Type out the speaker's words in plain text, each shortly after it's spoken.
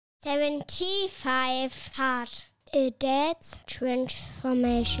75 hard. A dad's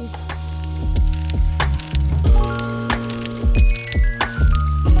transformation.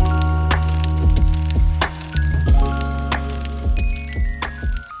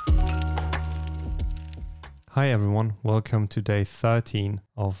 Hi everyone, welcome to day 13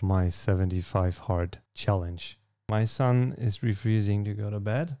 of my 75 hard challenge. My son is refusing to go to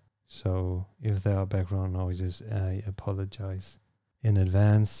bed, so if there are background noises, I apologize in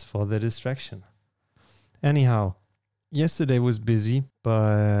advance for the distraction. Anyhow, yesterday was busy,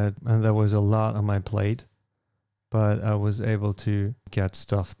 and there was a lot on my plate, but I was able to get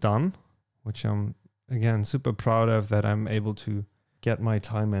stuff done, which I'm again super proud of, that I'm able to get my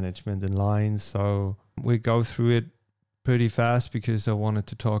time management in line. So we go through it pretty fast because I wanted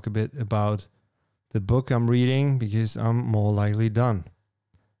to talk a bit about the book I'm reading because I'm more likely done.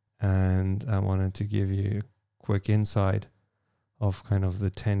 And I wanted to give you a quick insight of kind of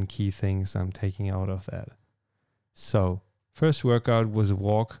the 10 key things I'm taking out of that. So first workout was a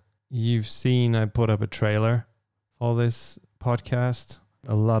walk. You've seen I put up a trailer for this podcast.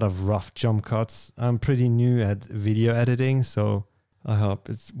 A lot of rough jump cuts. I'm pretty new at video editing, so I hope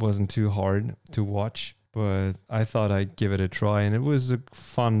it wasn't too hard to watch, but I thought I'd give it a try, and it was a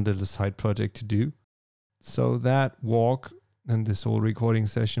fun little side project to do. So that walk and this whole recording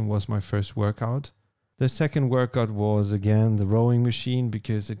session was my first workout. The second workout was again the rowing machine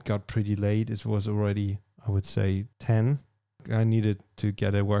because it got pretty late. It was already, I would say, 10. I needed to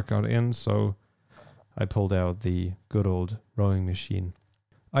get a workout in, so I pulled out the good old rowing machine.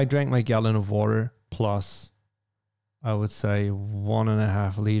 I drank my gallon of water plus, I would say,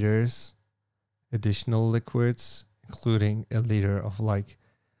 1.5 liters additional liquids, including a liter of like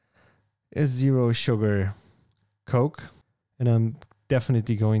a 0 sugar Coke. And I'm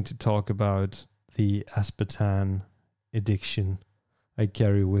definitely going to talk about the aspartame addiction I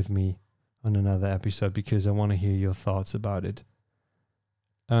carry with me on another episode because I want to hear your thoughts about it.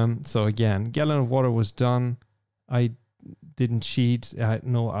 So again, gallon of water was done. I didn't cheat. I had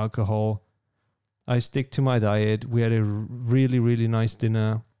no alcohol. I stick to my diet. We had a really, really nice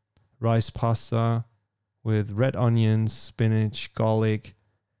dinner. Rice pasta with red onions, spinach, garlic,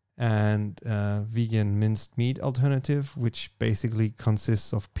 and vegan minced meat alternative, which basically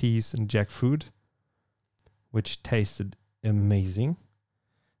consists of peas and jackfruit, which tasted amazing.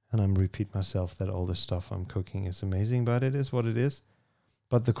 And I'm repeat myself that all the stuff I'm cooking is amazing, but it is what it is.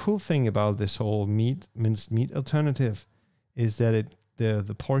 But the cool thing about this whole minced meat alternative is that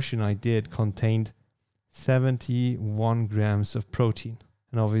the portion I did contained 71 grams of protein.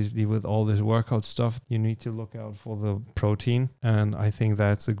 And obviously with all this workout stuff, you need to look out for the protein. And I think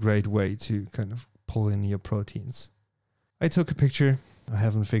that's a great way to kind of pull in your proteins. I took a picture. I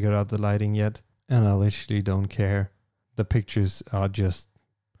haven't figured out the lighting yet. And I literally don't care. The pictures are just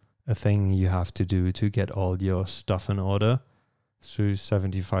a thing you have to do to get all your stuff in order through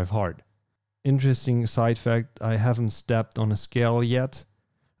 75 hard. Interesting side fact, I haven't stepped on a scale yet.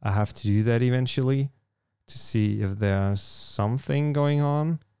 I have to do that eventually to see if there's something going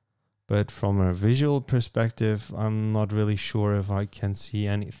on. But from a visual perspective, I'm not really sure if I can see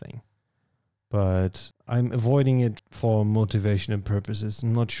anything. But I'm avoiding it for motivation purposes.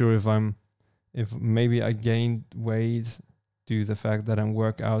 I'm not sure if maybe I gained weight due to the fact that I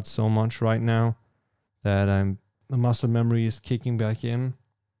work out so much right now that the muscle memory is kicking back in,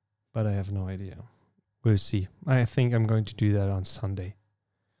 but I have no idea. We'll see. I think I'm going to do that on Sunday,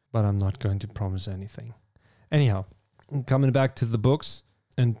 but I'm not going to promise anything. Anyhow, coming back to the books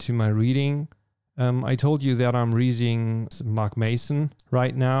and to my reading, I told you that I'm reading Mark Manson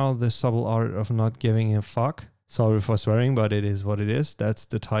right now, The Subtle Art of Not Giving a Fuck. Sorry for swearing, but it is what it is. That's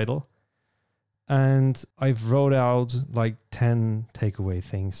the title. And I've wrote out like 10 takeaway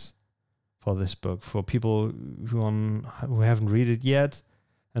things for this book for people who haven't read it yet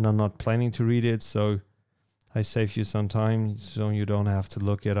and are not planning to read it. So I save you some time so you don't have to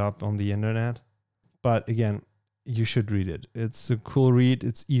look it up on the internet. But again, you should read it. It's a cool read.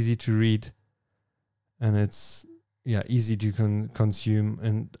 It's easy to read. And it's easy to consume.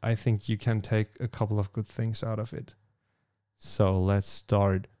 And I think you can take a couple of good things out of it. So let's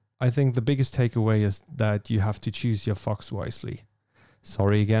start. I think the biggest takeaway is that you have to choose your fox wisely.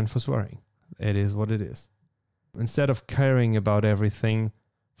 Sorry again for swearing. It is what it is. Instead of caring about everything,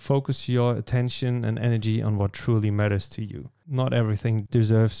 focus your attention and energy on what truly matters to you. Not everything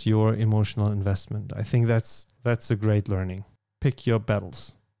deserves your emotional investment. I think that's a great learning. Pick your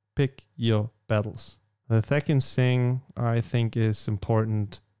battles. Pick your battles. The second thing I think is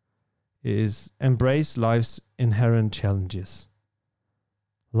important is embrace life's inherent challenges.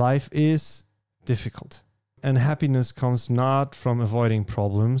 Life is difficult. And happiness comes not from avoiding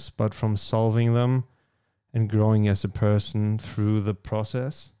problems, but from solving them and growing as a person through the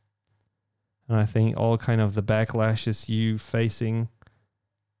process. And I think all kind of the backlashes you facing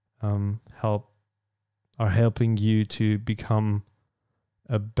are helping you to become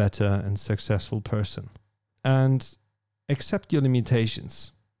a better and successful person. And accept your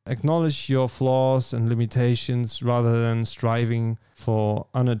limitations. Acknowledge your flaws and limitations rather than striving for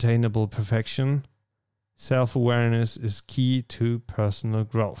unattainable perfection. Self-awareness is key to personal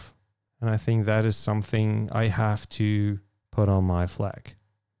growth. And I think that is something I have to put on my flag.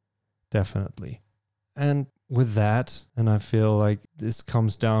 Definitely. And with that, and I feel like this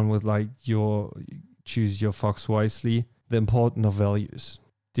comes down with like choose your fox wisely, the importance of values.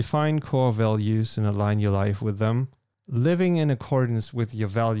 Define core values and align your life with them. Living in accordance with your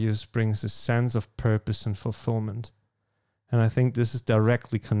values brings a sense of purpose and fulfillment. And I think this is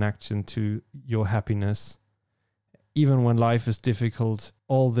directly connected to your happiness. Even when life is difficult,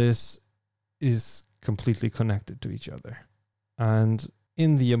 all this is completely connected to each other. And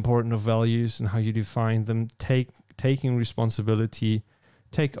in the importance of values and how you define them, taking responsibility,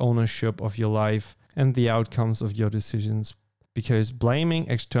 take ownership of your life and the outcomes of your decisions. Because blaming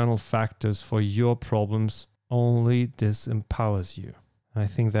external factors for your problems only disempowers you. I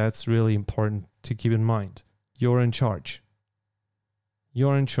think that's really important to keep in mind. You're in charge.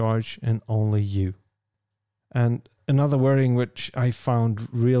 You're in charge and only you. And another wording which I found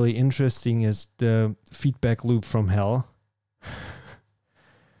really interesting is the feedback loop from hell,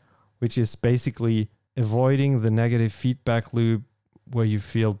 which is basically avoiding the negative feedback loop where you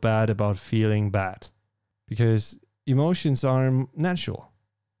feel bad about feeling bad. Because emotions are natural.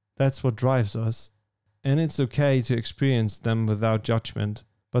 That's what drives us. And it's okay to experience them without judgment.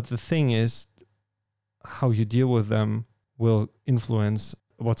 But the thing is, how you deal with them will influence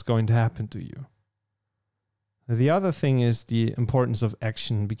what's going to happen to you. The other thing is the importance of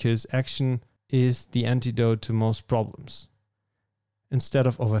action, because action is the antidote to most problems. Instead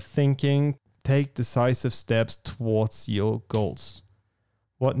of overthinking, take decisive steps towards your goals.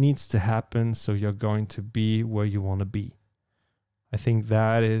 What needs to happen so you're going to be where you want to be. I think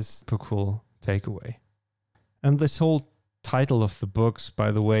that is a cool takeaway. And this whole title of the books,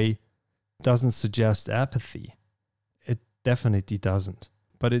 by the way, doesn't suggest apathy. It definitely doesn't.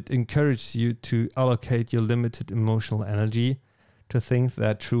 But it encourages you to allocate your limited emotional energy to things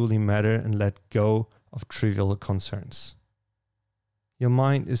that truly matter and let go of trivial concerns. Your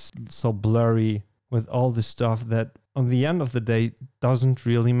mind is so blurry with all this stuff that on the end of the day doesn't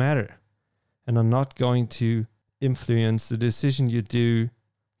really matter and are not going to influence the decision you do.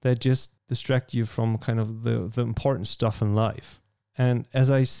 That just distract you from kind of the important stuff in life. And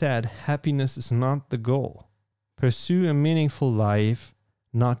as I said, happiness is not the goal. Pursue a meaningful life,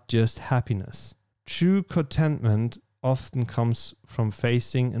 not just happiness. True contentment often comes from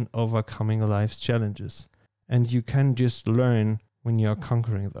facing and overcoming life's challenges. And you can just learn when you're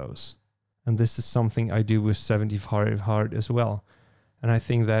conquering those. And this is something I do with 75 Hard as well. And I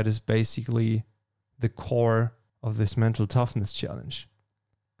think that is basically the core of this mental toughness challenge.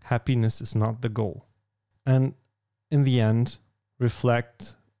 Happiness is not the goal. And in the end,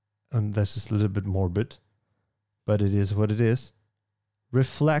 reflect, and this is a little bit morbid, but it is what it is.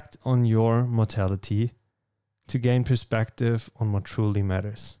 Reflect on your mortality to gain perspective on what truly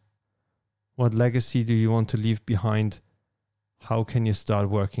matters. What legacy do you want to leave behind? How can you start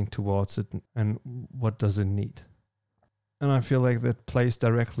working towards it? And what does it need? And I feel like that plays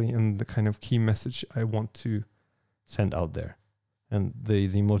directly in the kind of key message I want to send out there. And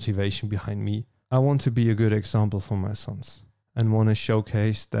the motivation behind me. I want to be a good example for my sons and want to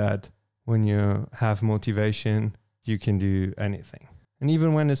showcase that when you have motivation, you can do anything. And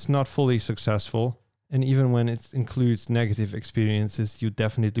even when it's not fully successful, and even when it includes negative experiences, you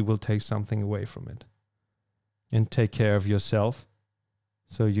definitely will take something away from it. And take care of yourself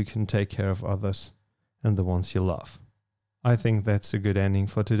so you can take care of others and the ones you love. I think that's a good ending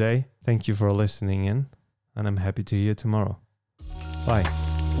for today. Thank you for listening in, and I'm happy to hear you tomorrow. Bye.